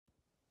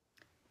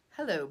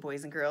Hello,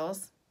 boys and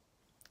girls.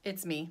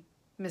 It's me,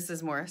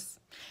 Mrs. Morris,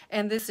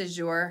 and this is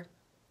your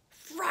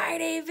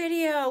Friday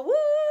video.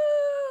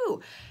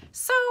 Woo!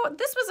 So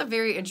this was a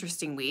very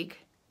interesting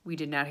week. We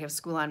did not have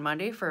school on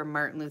Monday for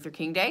Martin Luther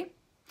King Day.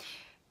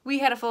 We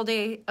had a full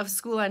day of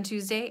school on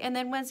Tuesday, and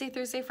then Wednesday,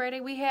 Thursday,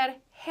 Friday, we had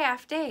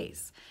half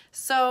days.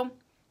 So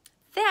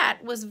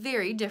that was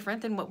very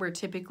different than what we're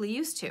typically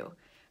used to.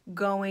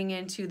 Going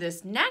into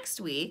this next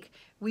week,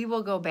 we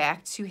will go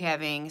back to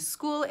having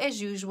school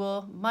as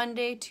usual,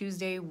 Monday,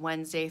 Tuesday,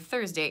 Wednesday,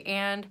 Thursday,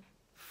 and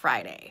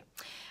Friday.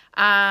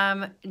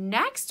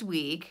 Next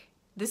week,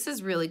 this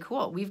is really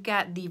cool. We've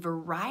got the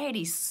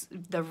variety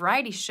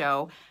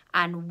show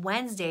on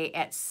Wednesday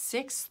at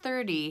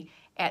 6:30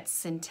 at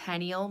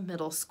Centennial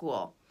Middle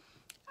School.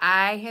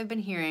 I have been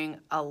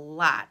hearing a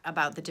lot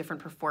about the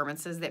different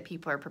performances that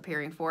people are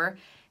preparing for,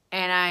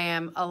 and I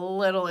am a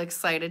little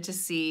excited to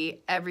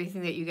see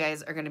everything that you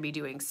guys are going to be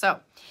doing. So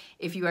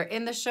if you are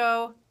in the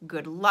show,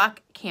 good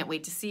luck. Can't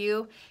wait to see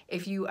you.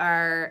 If you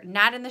are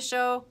not in the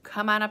show,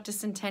 come on up to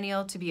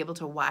Centennial to be able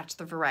to watch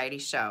the variety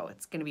show.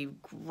 It's going to be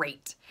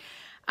great.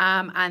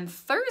 On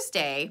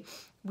Thursday,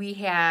 we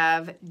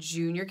have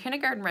junior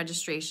kindergarten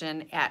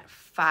registration at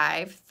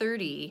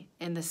 5:30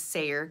 in the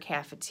Sayre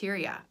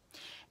cafeteria.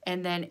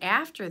 And then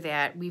after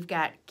that, we've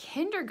got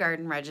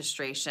kindergarten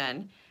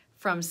registration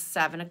from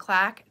 7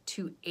 o'clock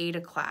to 8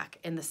 o'clock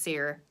in the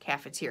Sayre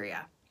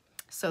cafeteria.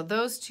 So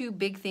those two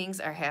big things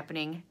are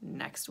happening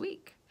next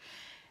week.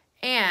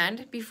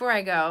 And before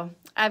I go,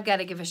 I've got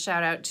to give a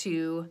shout out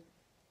to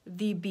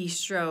the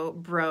Bistro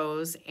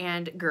Bros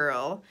and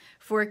Girl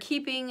for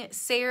keeping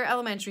Sayre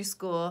Elementary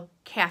School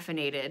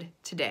caffeinated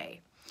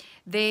today.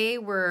 They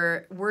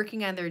were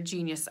working on their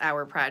Genius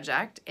Hour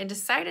project and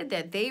decided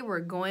that they were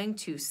going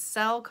to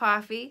sell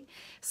coffee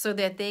so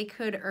that they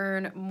could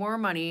earn more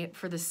money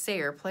for the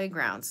Sayre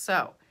playground.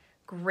 So,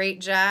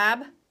 great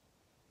job.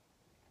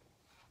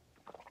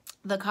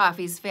 The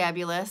coffee's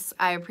fabulous.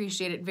 I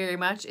appreciate it very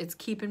much. It's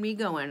keeping me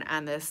going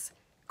on this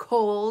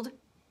cold,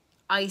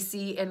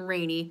 icy, and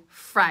rainy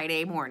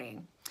Friday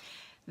morning.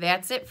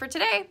 That's it for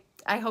today.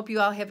 I hope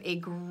you all have a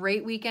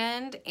great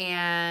weekend,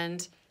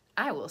 and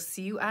I will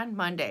see you on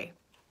Monday.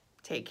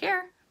 Take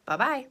care.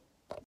 Bye-bye.